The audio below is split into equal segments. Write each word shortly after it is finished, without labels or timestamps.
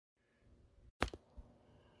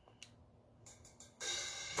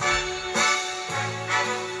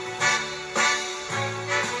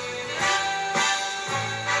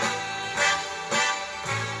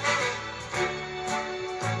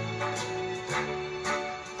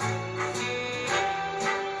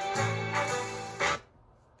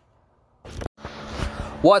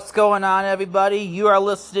What's going on, everybody? You are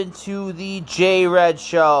listening to the J-Red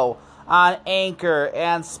Show on Anchor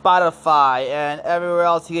and Spotify and everywhere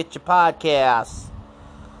else you get your podcasts.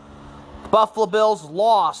 Buffalo Bills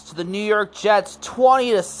lost to the New York Jets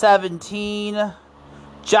 20-17.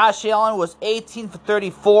 Josh Allen was 18 for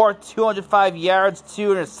 34, 205 yards, 2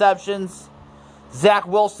 interceptions. Zach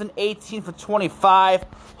Wilson, 18 for 25,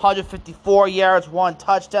 154 yards, 1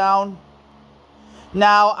 touchdown.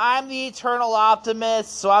 Now, I'm the eternal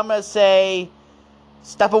optimist, so I'm going to say,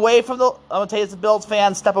 I'm going to tell you as a Bills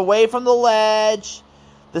fan, step away from the ledge.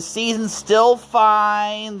 The season's still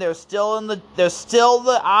fine. They're still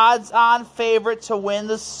the odds-on favorite to win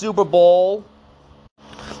the Super Bowl.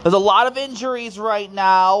 There's a lot of injuries right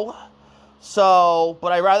now,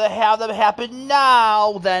 but I'd rather have them happen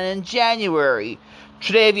now than in January.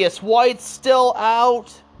 Tre'Davious White's still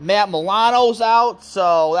out. Matt Milano's out,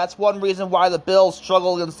 so that's one reason why the Bills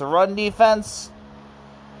struggle against the run defense.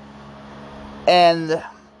 And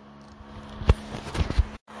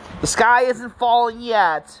the sky isn't falling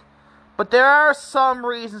yet, but there are some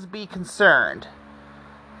reasons to be concerned.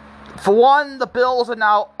 For one, the Bills are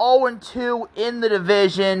now 0-2 in the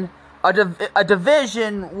division, a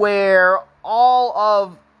division where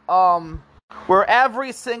where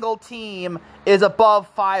every single team is above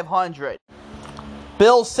 500.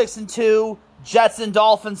 Bills 6-2, Jets and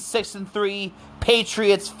Dolphins 6-3,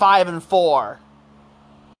 Patriots 5-4.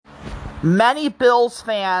 Many Bills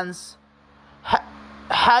fans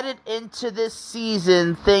headed into this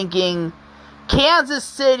season thinking Kansas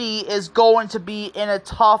City is going to be in a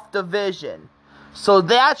tough division. So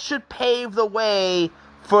that should pave the way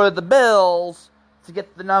for the Bills to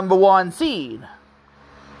get the number 1 seed.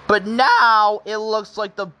 But now it looks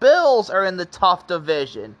like the Bills are in the tough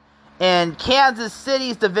division. And Kansas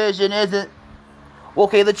City's division isn't...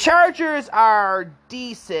 Okay, the Chargers are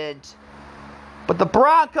decent, but the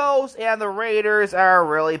Broncos and the Raiders are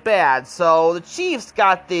really bad. So the Chiefs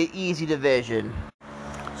got the easy division.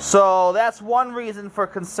 So that's one reason for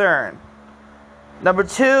concern. Number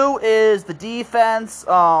 2 is the defense,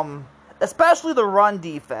 especially the run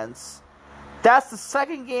defense. That's the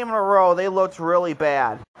second game in a row they looked really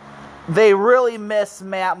bad. They really miss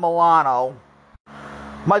Matt Milano.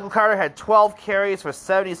 Michael Carter had 12 carries for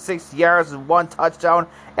 76 yards and 1 touchdown,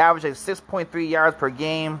 averaging 6.3 yards per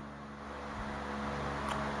game.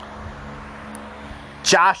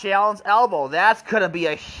 Josh Allen's elbow, that's going to be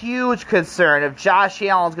a huge concern if Josh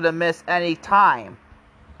Allen's going to miss any time.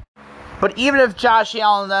 But even if Josh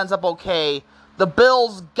Allen ends up okay, the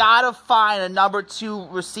Bills got to find a number 2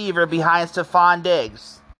 receiver behind Stephon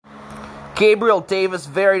Diggs. Gabriel Davis,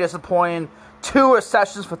 very disappointing. 2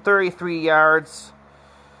 receptions for 33 yards.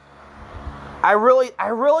 I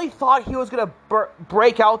really thought he was going to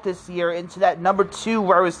break out this year into that number 2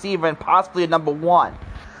 wide receiver and possibly a number 1.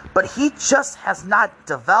 But he just has not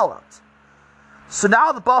developed. So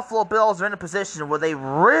now the Buffalo Bills are in a position where they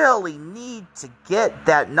really need to get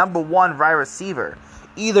that number 1 wide receiver,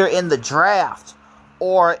 either in the draft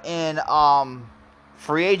or in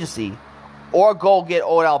free agency, or go get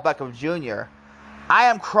Odell Beckham Jr. I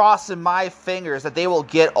am crossing my fingers that they will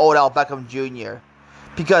get Odell Beckham Jr.,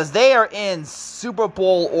 because they are in Super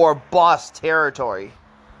Bowl or bust territory.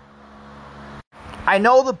 I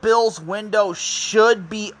know the Bills' window should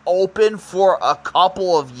be open for a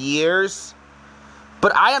couple of years,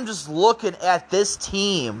 but I am just looking at this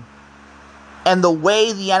team and the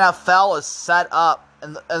way the NFL is set up,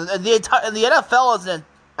 and the NFL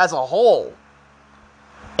as a whole,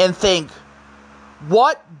 and think,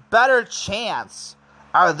 what better chance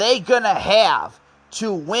are they going to have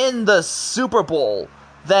to win the Super Bowl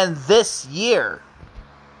than this year?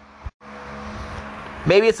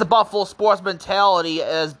 Maybe it's the Buffalo sports mentality,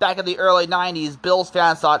 as back in the early 90s, Bills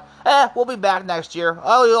fans thought, we'll be back next year.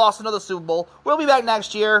 Oh, we lost another Super Bowl. We'll be back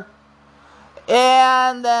next year.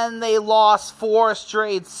 And then they lost 4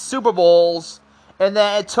 straight Super Bowls, and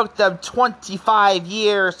then it took them 25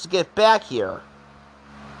 years to get back here.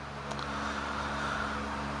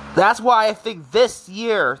 That's why I think this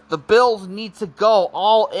year, the Bills need to go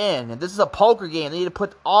all in. And this is a poker game. They need to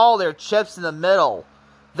put all their chips in the middle.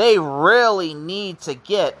 They really need to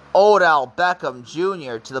get Odell Beckham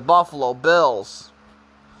Jr. to the Buffalo Bills.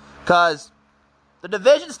 Because the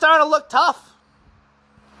division's starting to look tough.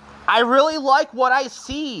 I really like what I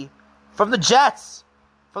see from the Jets,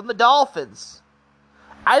 from the Dolphins.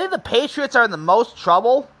 I think the Patriots are in the most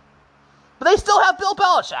trouble, but they still have Bill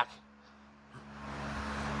Belichick.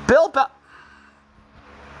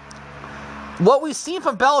 What we've seen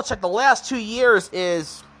from Belichick the last 2 years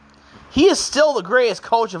is he is still the greatest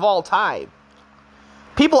coach of all time.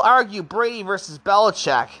 People argue Brady versus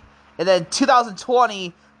Belichick, And then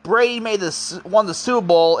 2020, Brady won the Super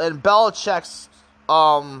Bowl, and Belichick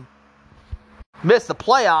missed the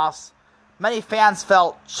playoffs. Many fans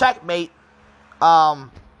felt checkmate.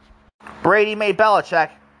 Brady made Belichick.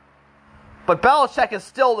 But Belichick is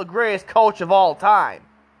still the greatest coach of all time.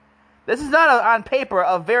 This is not, on paper,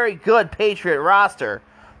 a very good Patriot roster,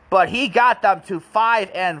 but he got them to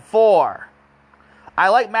 5-4. I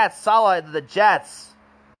like Matt Saleh with the Jets.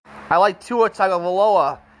 I like Tua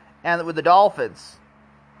Tagovailoa and with the Dolphins.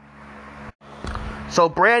 So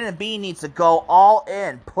Brandon Beane needs to go all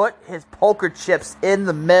in, put his poker chips in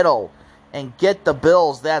the middle, and get the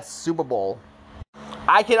Bills that Super Bowl.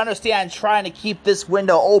 I can understand trying to keep this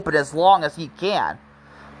window open as long as he can.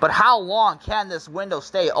 But how long can this window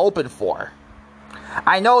stay open for?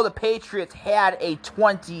 I know the Patriots had a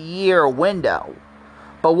 20-year window.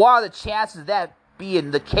 But what are the chances of that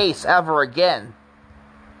being the case ever again?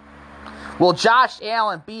 Will Josh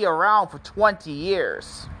Allen be around for 20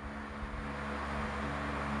 years?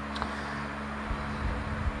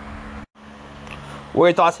 What are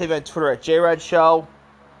your thoughts? Hit me on Twitter at JRedShow.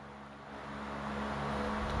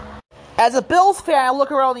 As a Bills fan, I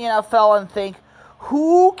look around the NFL and think,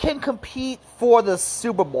 who can compete for the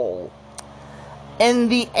Super Bowl? In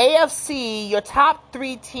the AFC, your top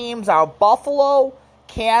 3 teams are Buffalo,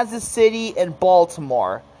 Kansas City, and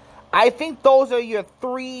Baltimore. I think those are your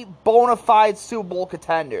 3 bona fide Super Bowl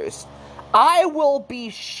contenders. I will be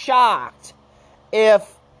shocked if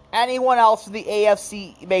anyone else in the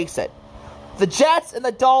AFC makes it. The Jets and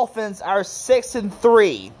the Dolphins are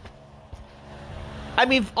 6-3. I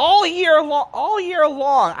mean, all year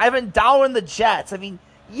long, I've been down on the Jets. I mean,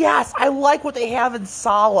 yes, I like what they have in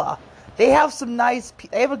Saleh. They have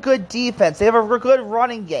they have a good defense. They have a good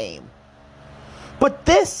running game. But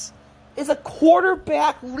this is a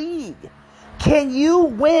quarterback league. Can you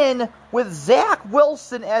win with Zach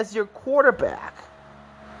Wilson as your quarterback?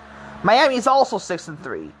 Miami is also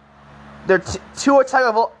 6-3. They're Tua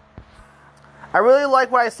Tagovailoa. I really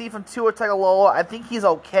like what I see from Tua Tagovailoa. I think he's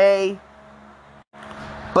okay.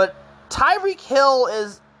 But Tyreek Hill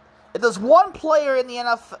is, if there's one player in the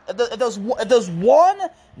NFL, if there's one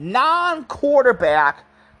non-quarterback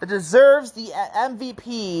that deserves the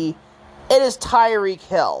MVP, it is Tyreek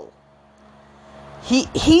Hill. He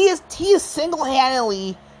is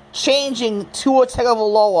single-handedly changing Tua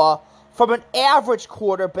Tagovailoa from an average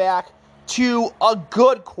quarterback to a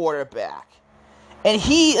good quarterback. And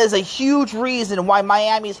he is a huge reason why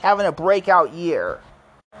Miami's having a breakout year.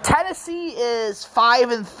 Tennessee is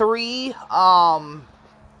 5-3,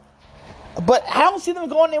 but I don't see them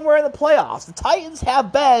going anywhere in the playoffs. The Titans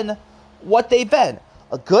have been what they've been.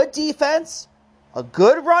 A good defense, a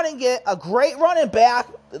good a great running back,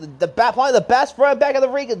 probably the best running back of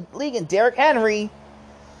the league in Derrick Henry,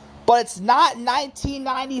 but it's not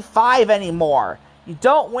 1995 anymore. You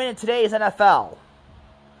don't win in today's NFL.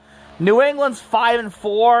 New England's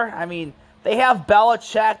 5-4. I mean, they have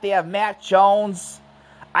Belichick, they have Mac Jones.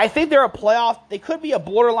 I think they could be a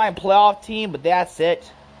borderline playoff team, but that's it.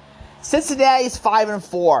 Cincinnati's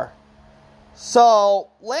 5-4. So,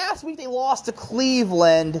 last week they lost to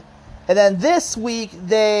Cleveland, and then this week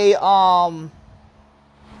they clobbered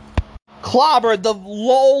the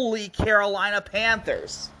lowly Carolina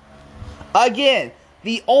Panthers. Again,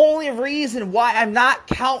 the only reason why I'm not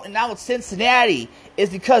counting out Cincinnati is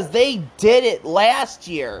because they did it last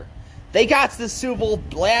year. They got to the Super Bowl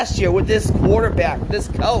last year with this quarterback, with this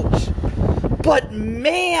coach. But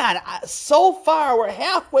man, so far we're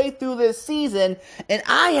halfway through this season, and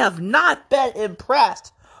I have not been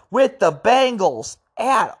impressed with the Bengals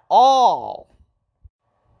at all.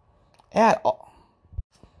 At all.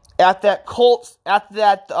 Those are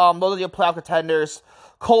your playoff contenders.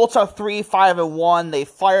 Colts are 3-5-1. They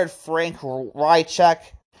fired Frank Reich. Then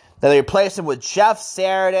they replaced him with Jeff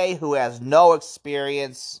Saturday, who has no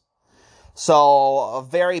experience. So, a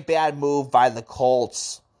very bad move by the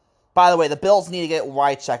Colts. By the way, the Bills need to get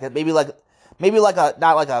Reich. Maybe not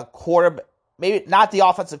the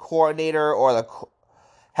offensive coordinator or the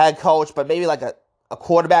head coach, but maybe like a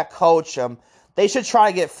quarterback coach. They should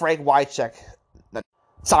try to get Frank Reich.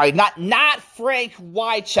 Sorry, not Frank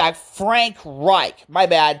Reich, Frank Reich. My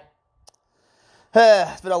bad.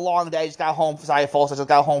 It's been a long day. I just got home. Sorry, folks. I just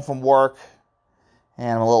got home from work, and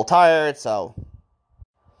I'm a little tired, so.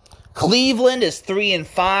 Cleveland is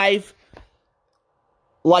 3-5.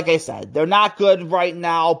 Like I said, they're not good right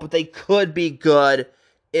now, but they could be good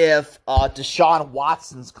if Deshaun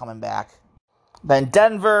Watson's coming back. Then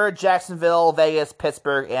Denver, Jacksonville, Vegas,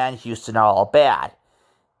 Pittsburgh, and Houston are all bad.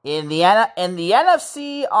 In the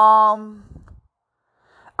NFC, I'll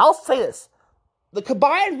say this. the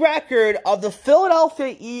combined record of the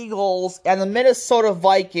Philadelphia Eagles and the Minnesota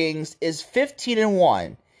Vikings is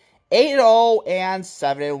 15-1, 8-0, and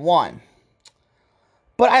 7-1.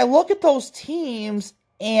 But I look at those teams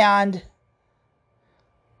and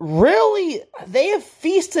really, they have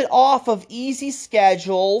feasted off of easy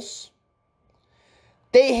schedules.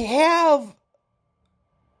 They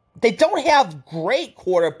don't have great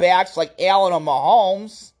quarterbacks like Allen or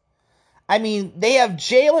Mahomes. I mean, they have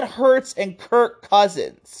Jalen Hurts and Kirk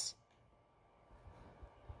Cousins.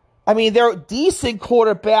 I mean, they're decent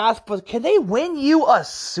quarterbacks, but can they win you a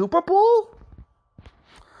Super Bowl?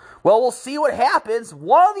 Well, we'll see what happens.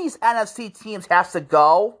 One of these NFC teams has to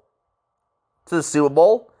go to the Super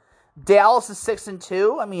Bowl. Dallas is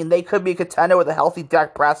 6-2. I mean, they could be a contender with a healthy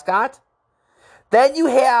Dak Prescott. Then you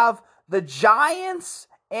have the Giants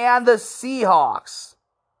and the Seahawks,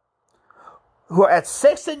 who are at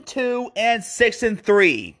 6-2 and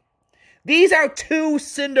 6-3. These are two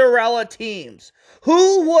Cinderella teams.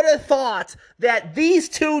 Who would have thought that these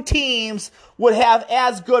two teams would have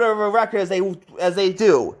as good of a record as they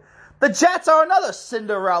do? The Jets are another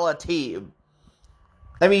Cinderella team.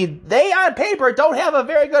 I mean, they on paper don't have a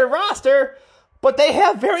very good roster, but they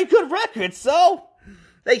have very good records, so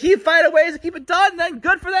they keep finding ways to keep it done, and then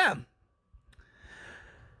good for them.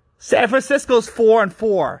 San Francisco's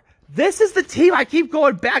 4-4. This is the team I keep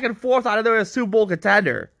going back and forth on. They're a Super Bowl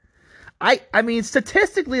contender. I mean,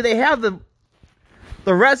 statistically, they have the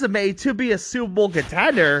resume to be a Super Bowl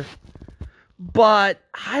contender, but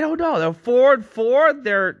I don't know. They're 4-4.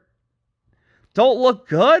 They don't look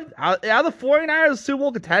good. Are the 49ers a Super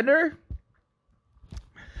Bowl contender?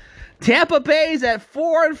 Tampa Bay's at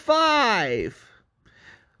 4-5.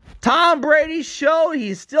 Tom Brady showed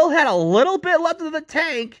he still had a little bit left in the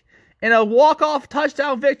tank in a walk-off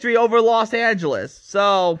touchdown victory over Los Angeles.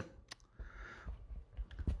 So,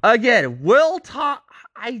 again,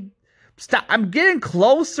 I'm getting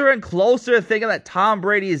closer and closer to thinking that Tom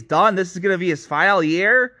Brady is done. This is going to be his final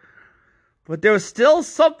year. But there's still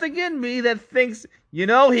something in me that thinks,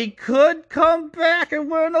 he could come back and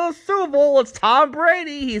win a Super Bowl. It's Tom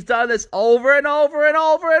Brady. He's done this over and over and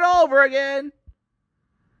over and over again.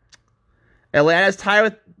 Atlanta's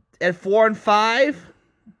tied at 4-5.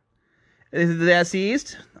 In the S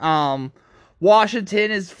East.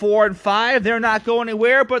 Washington is 4-5. They're not going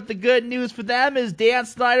anywhere, but the good news for them is Dan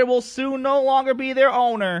Snyder will soon no longer be their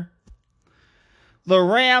owner. The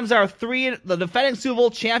Rams are the defending Super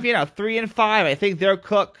Bowl champion are 3-5. I think they're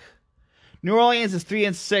cooked. New Orleans is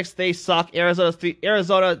 3-6. They suck.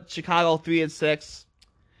 Arizona, Chicago 3-6.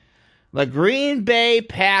 The Green Bay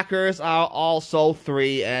Packers are also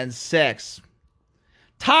 3-6.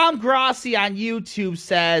 Tom Grossi on YouTube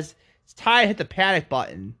says it's time to hit the panic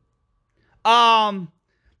button. The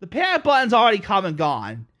panic button's already come and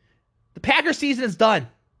gone. The Packers season is done.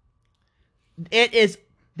 It is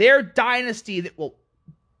their dynasty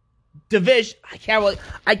division. I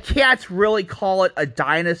can't really call it a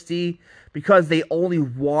dynasty because they only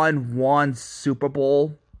won one Super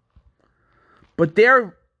Bowl. But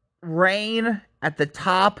their reign at the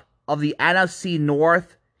top of the NFC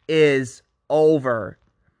North is over.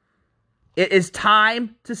 It is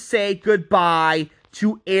time to say goodbye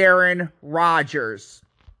to Aaron Rodgers.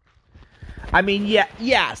 I mean,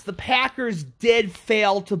 yes, the Packers did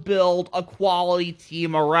fail to build a quality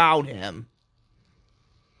team around him.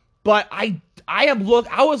 But I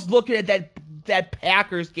was looking at that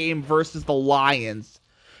Packers game versus the Lions.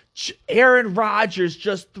 Aaron Rodgers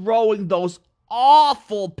just throwing those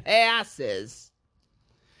awful passes.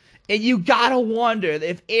 And you gotta wonder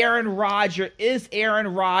if Aaron Rodgers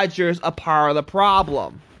a part of the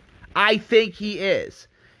problem. I think he is.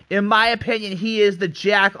 In my opinion, he is the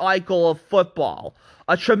Jack Eichel of football.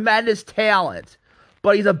 A tremendous talent.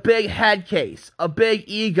 But he's a big head case. A big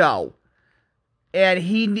ego. And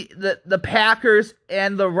the Packers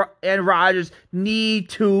and Rodgers need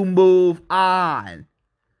to move on.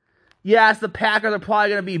 Yes, the Packers are probably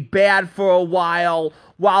going to be bad for a while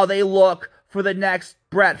they look for the next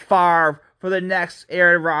Brett Favre, for the next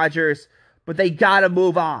Aaron Rodgers. But they got to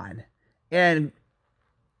move on. And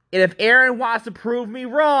if Aaron wants to prove me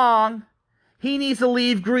wrong, he needs to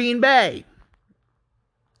leave Green Bay.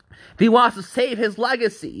 If he wants to save his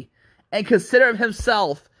legacy and consider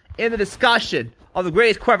himself in the discussion of the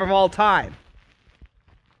greatest quarterback of all time.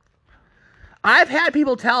 I've had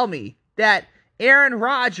people tell me that Aaron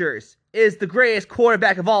Rodgers is the greatest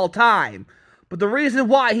quarterback of all time. But the reason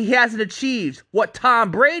why he hasn't achieved what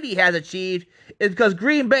Tom Brady has achieved is because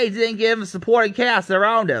Green Bay didn't give him a supporting cast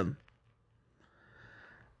around him.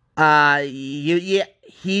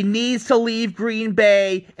 He needs to leave Green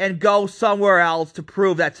Bay and go somewhere else to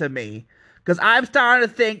prove that to me. Because I'm starting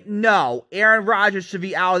to think, no, Aaron Rodgers should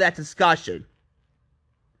be out of that discussion.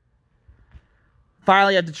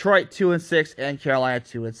 Finally, at Detroit 2-6 and Carolina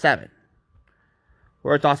 2-7.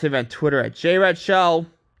 We're talking on Twitter at JRedShow.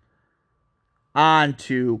 On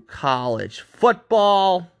to college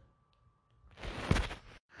football.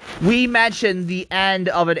 We mentioned the end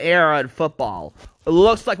of an era in football. It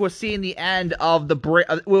looks like we're seeing the end of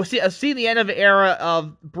seeing the end of an era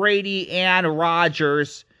of Brady and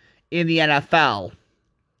Rodgers in the NFL.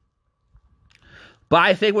 But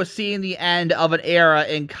I think we're seeing the end of an era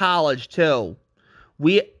in college too.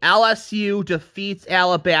 LSU defeats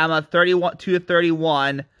Alabama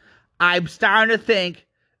 31-31. I'm starting to think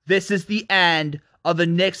this is the end of the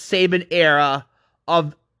Nick Saban era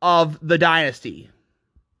of the dynasty.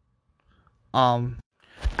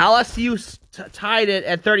 LSU tied it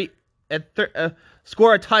at 30.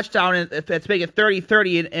 Score a touchdown and to make it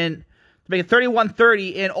 30-30 and to make it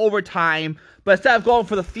 31-30 in overtime. But instead of going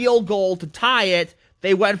for the field goal to tie it,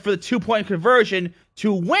 they went for the 2-point conversion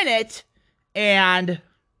to win it, and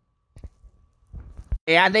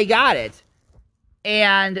they got it.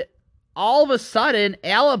 And all of a sudden,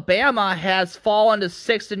 Alabama has fallen to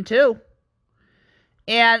 6-2.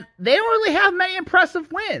 And they don't really have many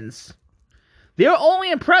impressive wins. Their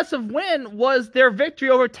only impressive win was their victory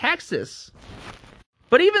over Texas.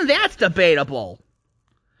 But even that's debatable.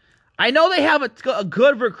 I know they have a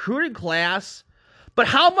good recruiting class, but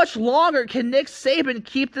how much longer can Nick Saban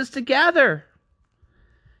keep this together?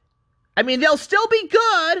 I mean, they'll still be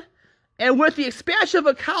good. And with the expansion of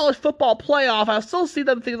a college football playoff, I still see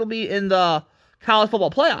them think they'll be in the college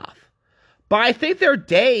football playoff. But I think their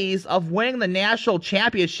days of winning the national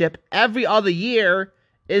championship every other year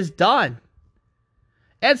is done.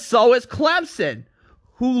 And so is Clemson,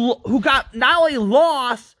 who got not only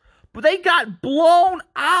lost, but they got blown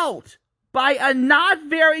out by a not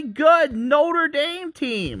very good Notre Dame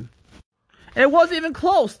team. And it wasn't even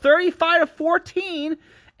close, 35-14,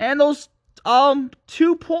 and those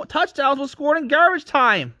 2 touchdowns were scored in garbage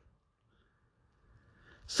time.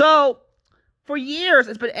 So, for years,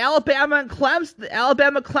 it's been Alabama and Clemson, the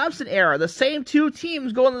Alabama-Clemson era. The same two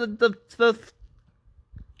teams going to the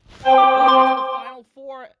Final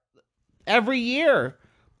Four every year.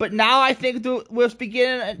 But now I think we're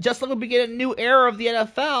beginning, just like we're beginning a new era of the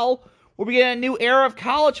NFL, we're beginning a new era of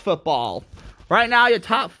college football. Right now, your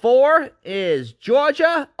top four is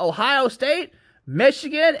Georgia, Ohio State,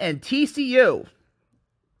 Michigan, and TCU.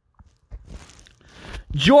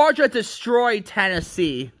 Georgia destroyed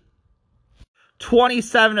Tennessee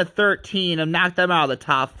 27-13 and knocked them out of the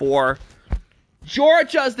top four.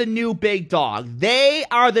 Georgia's the new big dog. They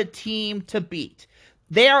are the team to beat.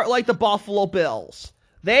 They are like the Buffalo Bills.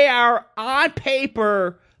 They are, on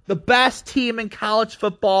paper, the best team in college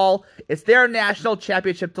football. It's their national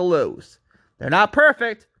championship to lose. They're not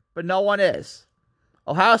perfect, but no one is.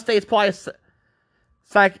 Ohio State's probably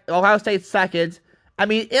Ohio State's second. I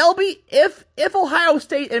mean, it'll be if Ohio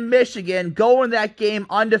State and Michigan go in that game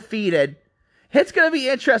undefeated, it's going to be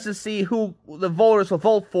interesting to see who the voters will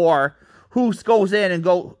vote for, who goes in and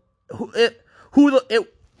let me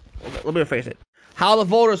rephrase it. How the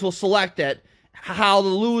voters will select it, how the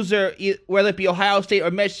loser, whether it be Ohio State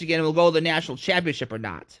or Michigan, will go to the national championship or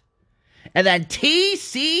not. And then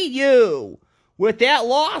TCU. With that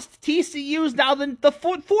loss, TCU is now the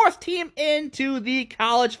fourth team into the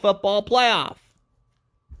college football playoff.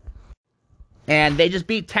 And they just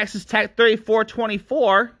beat Texas Tech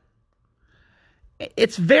 34-24.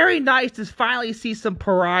 It's very nice to finally see some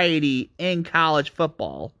variety in college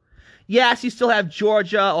football. Yes, you still have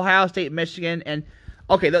Georgia, Ohio State, Michigan, and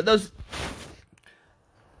okay, those.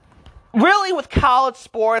 Really, with college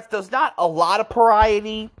sports, there's not a lot of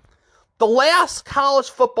variety. The last college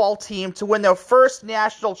football team to win their first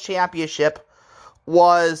national championship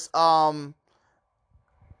was Florida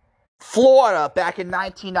back in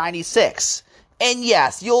 1996. And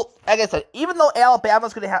yes, like I said, even though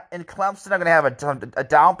Alabama's going to have and Clemson are going to have a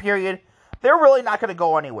down period, they're really not going to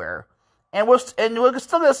go anywhere. And we're still going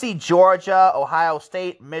to see Georgia, Ohio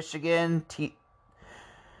State, Michigan.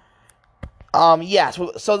 Yes,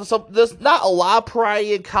 so there's not a lot of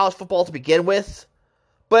variety in college football to begin with.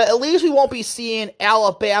 But at least we won't be seeing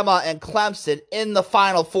Alabama and Clemson in the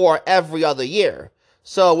Final Four every other year.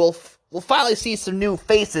 So we'll finally see some new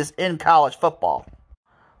faces in college football.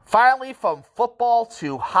 Finally, from football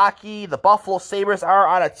to hockey, the Buffalo Sabres are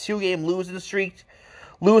on a 2-game losing streak,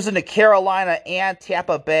 losing to Carolina and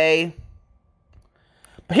Tampa Bay.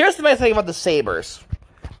 But here's the nice thing about the Sabres.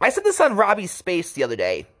 I said this on Robbie's Space the other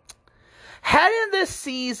day. Heading this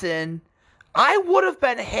season, I would have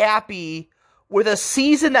been happy with a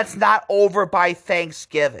season that's not over by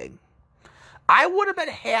Thanksgiving. I would have been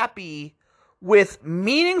happy with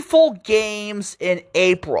meaningful games in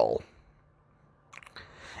April.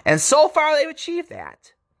 And so far, they've achieved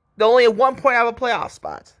that. They're only at 1 point out of a playoff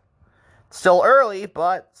spot. Still early,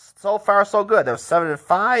 but so far, so good. They're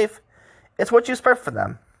 7-5. It's what you expect from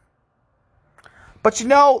them. But,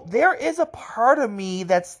 there is a part of me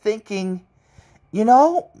that's thinking,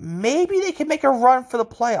 maybe they can make a run for the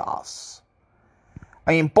playoffs.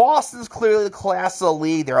 I mean, Boston's clearly the class of the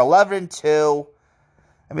league. They're 11-2.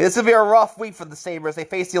 I mean, this will be a rough week for the Sabres. They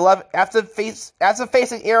face after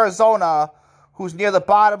facing Arizona, who's near the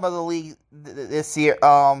bottom of the league this year.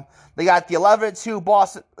 They got the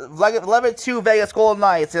 11-2 Vegas Golden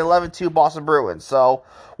Knights and 11-2 Boston Bruins. So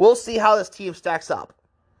we'll see how this team stacks up.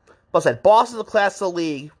 But I said, Boston's the class of the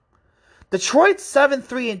league. Detroit's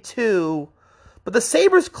 7-3-2, but the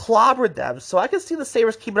Sabres clobbered them, so I can see the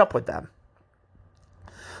Sabres keeping up with them.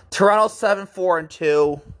 Toronto's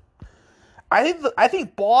 7-4-2. I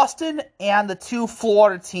think Boston and the two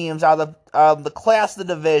Florida teams are the class of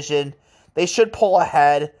the division. They should pull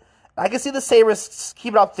ahead. I can see the Sabres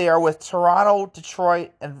keep it up there with Toronto,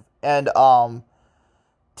 Detroit, and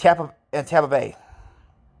Tampa Bay.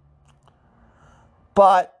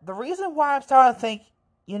 But the reason why I'm starting to think,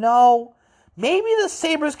 maybe the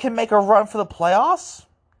Sabres can make a run for the playoffs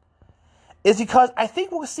is because I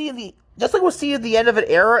think we'll see just like we'll see the end of an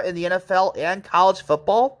era in the NFL and college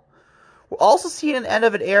football, we're also seeing an end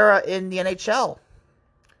of an era in the NHL.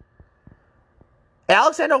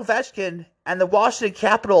 Alexander Ovechkin and the Washington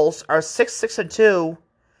Capitals are 6-6-2,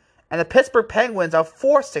 and the Pittsburgh Penguins are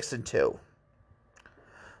 4-6-2.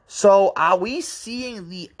 So are we seeing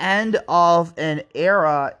the end of an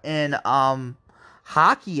era in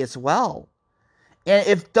hockey as well? And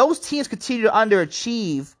if those teams continue to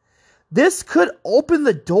underachieve, this could open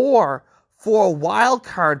the door for a wild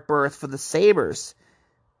card berth for the Sabres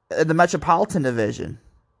in the Metropolitan Division.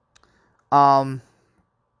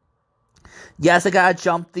 Yes, I gotta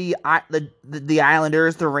jump the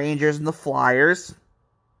Islanders, the Rangers, and the Flyers.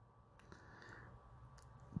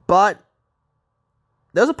 But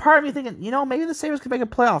there's a part of me thinking, maybe the Sabres could make a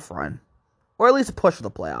playoff run. Or at least a push for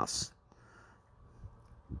the playoffs.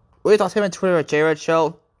 What do you thought? Him on Twitter at JRed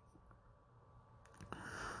Show.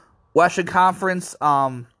 Western Conference,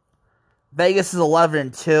 Vegas is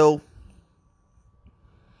 11-2.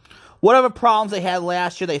 Whatever problems they had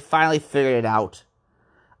last year, they finally figured it out.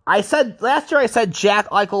 Last year I said Jack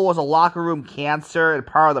Eichel was a locker room cancer and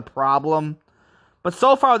part of the problem. But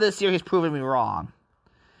so far this year, he's proven me wrong.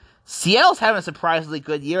 Seattle's having a surprisingly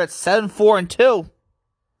good year at 7-4-2.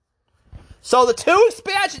 So the two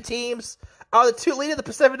expansion teams are the two leading the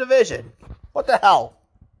Pacific Division. What the hell?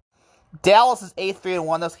 Dallas is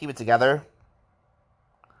 8-3-1. Let's keep it together.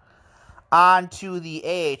 On to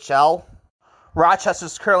the AHL.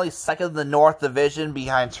 Rochester's currently second in the North Division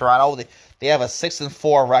behind Toronto. They have a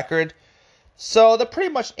 6-4 record. So they're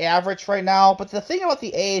pretty much average right now. But the thing about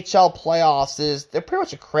the AHL playoffs is they're pretty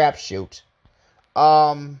much a crapshoot.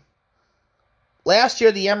 Last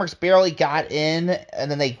year, the Emirates barely got in, and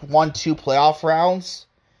then they won 2 playoff rounds.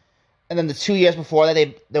 And then the 2 years before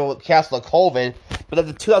that, they were canceled with COVID. But then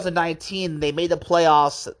in 2019, they made the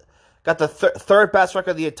playoffs, got the third best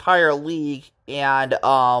record of the entire league, and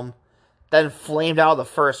then flamed out of the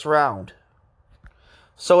first round.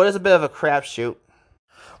 So it is a bit of a crapshoot.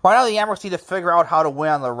 Right now, the Emirates need to figure out how to win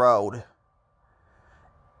on the road.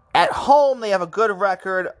 At home, they have a good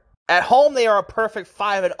record. At home, they are a perfect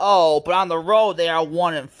 5-0, but on the road, they are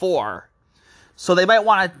 1-4. So they might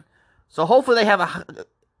want to. So hopefully, they have a.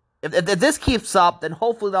 If this keeps up, then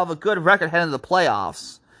hopefully they'll have a good record heading into the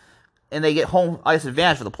playoffs, and they get home ice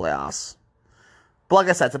advantage for the playoffs. But like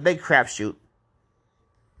I said, it's a big crapshoot.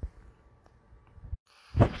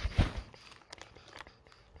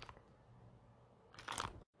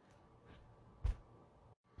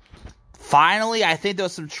 Finally, I think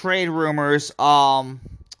there's some trade rumors.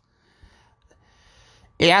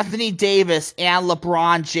 Anthony Davis and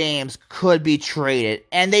LeBron James could be traded.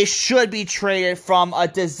 And they should be traded from a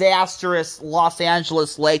disastrous Los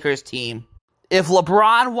Angeles Lakers team. If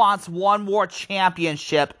LeBron wants one more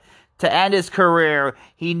championship to end his career,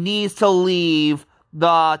 he needs to leave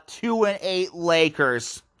the 2-8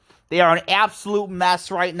 Lakers. They are an absolute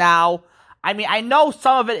mess right now. I mean, I know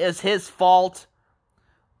some of it is his fault.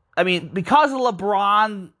 I mean, because of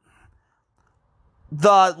LeBron,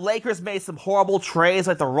 the Lakers made some horrible trades,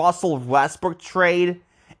 like the Russell Westbrook trade,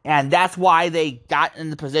 and that's why they got in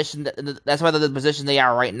the position. That's why they're in the position they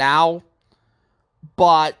are right now.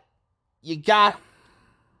 But it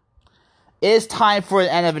is time for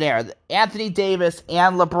the end of an era. Anthony Davis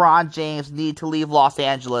and LeBron James need to leave Los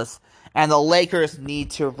Angeles, and the Lakers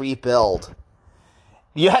need to rebuild.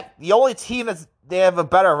 The only team they have a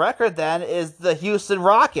better record than is the Houston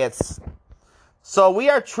Rockets. So we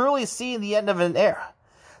are truly seeing the end of an era.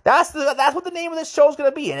 That's what the name of this show is going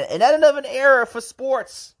to be. An end of an era for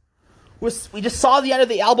sports. We just saw the end of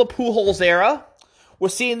the Albert Pujols era. We're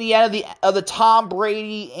seeing the end of the Tom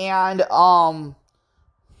Brady and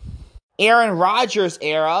Aaron Rodgers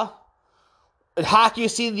era. In hockey, you're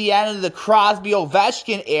seeing the end of the Crosby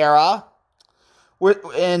Ovechkin era. We're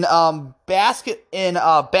in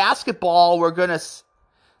basketball. We're gonna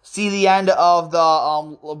see the end of the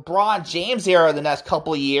LeBron James era the next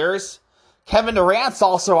couple of years. Kevin Durant's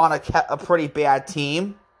also on a pretty bad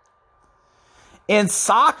team. In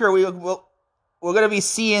soccer, we're going to be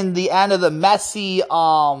seeing the end of the Messi,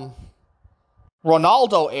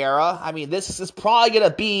 Ronaldo era. I mean, this is probably going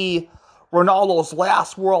to be Ronaldo's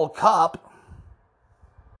last World Cup.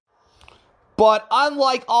 But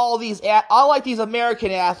unlike these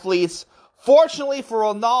American athletes, fortunately for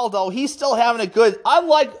Ronaldo, he's still having a good.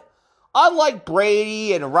 Unlike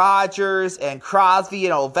Brady and Rodgers and Crosby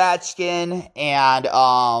and Ovechkin and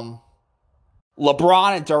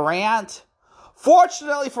LeBron and Durant.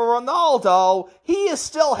 Fortunately for Ronaldo, he is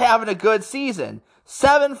still having a good season.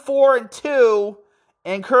 7-4-2,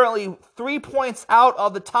 and currently 3 points out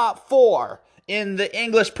of the top 4 in the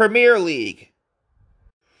English Premier League.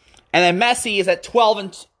 And then Messi is at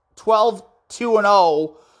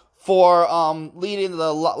 12-2-0 for leading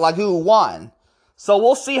the Ligue 1. So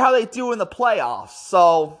we'll see how they do in the playoffs.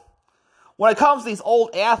 So when it comes to these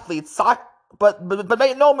old athletes, but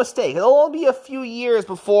make no mistake, it'll only be a few years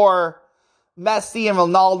before Messi and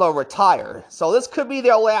Ronaldo retire. So this could be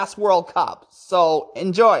their last World Cup. So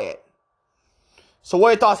enjoy it. So what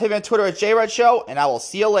are your thoughts? Hit me on Twitter at JRedShow, and I will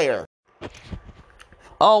see you later.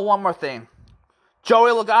 Oh, one more thing.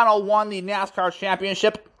 Joey Logano won the NASCAR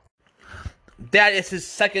championship. That is his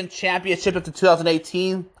second championship after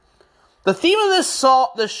 2018. The theme of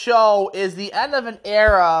this show is the end of an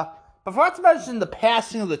era, but not to mention the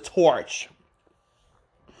passing of the torch.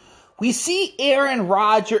 We're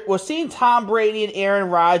seeing Tom Brady and Aaron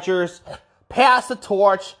Rodgers pass the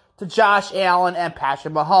torch to Josh Allen and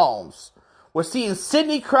Patrick Mahomes. We're seeing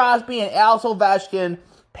Sidney Crosby and Alex Ovechkin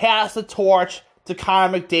pass the torch to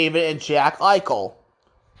Connor McDavid and Jack Eichel.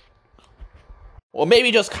 Or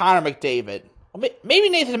maybe just Connor McDavid. Maybe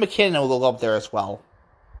Nathan McKinnon will go up there as well.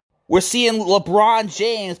 We're seeing LeBron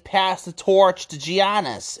James pass the torch to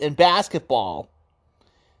Giannis in basketball.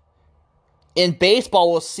 In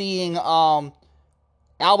baseball, we're seeing Albert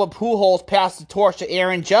Pujols pass the torch to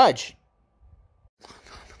Aaron Judge.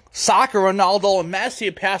 Soccer, Ronaldo and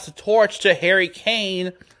Messi pass the torch to Harry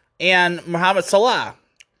Kane and Mohamed Salah.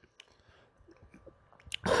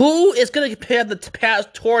 Who is going to have the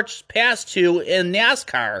torch passed to in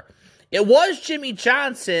NASCAR? It was Jimmy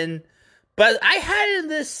Johnson, but I had it in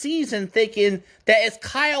this season thinking that it's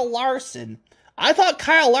Kyle Larson. I thought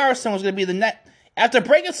Kyle Larson was going to be the next. After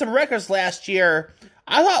breaking some records last year,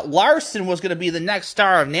 I thought Larson was going to be the next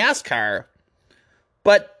star of NASCAR.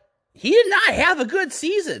 But he did not have a good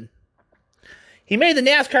season. He made the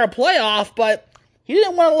NASCAR playoff, but he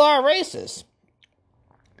didn't win a lot of races.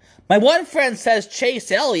 My one friend says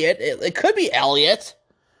Chase Elliott. It could be Elliott,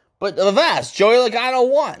 but the vast, Joey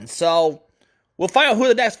Logano won. So we'll find out who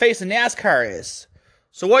the next face in NASCAR is.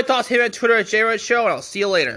 So what thoughts? Hit me on Twitter at JRedShow, and I'll see you later.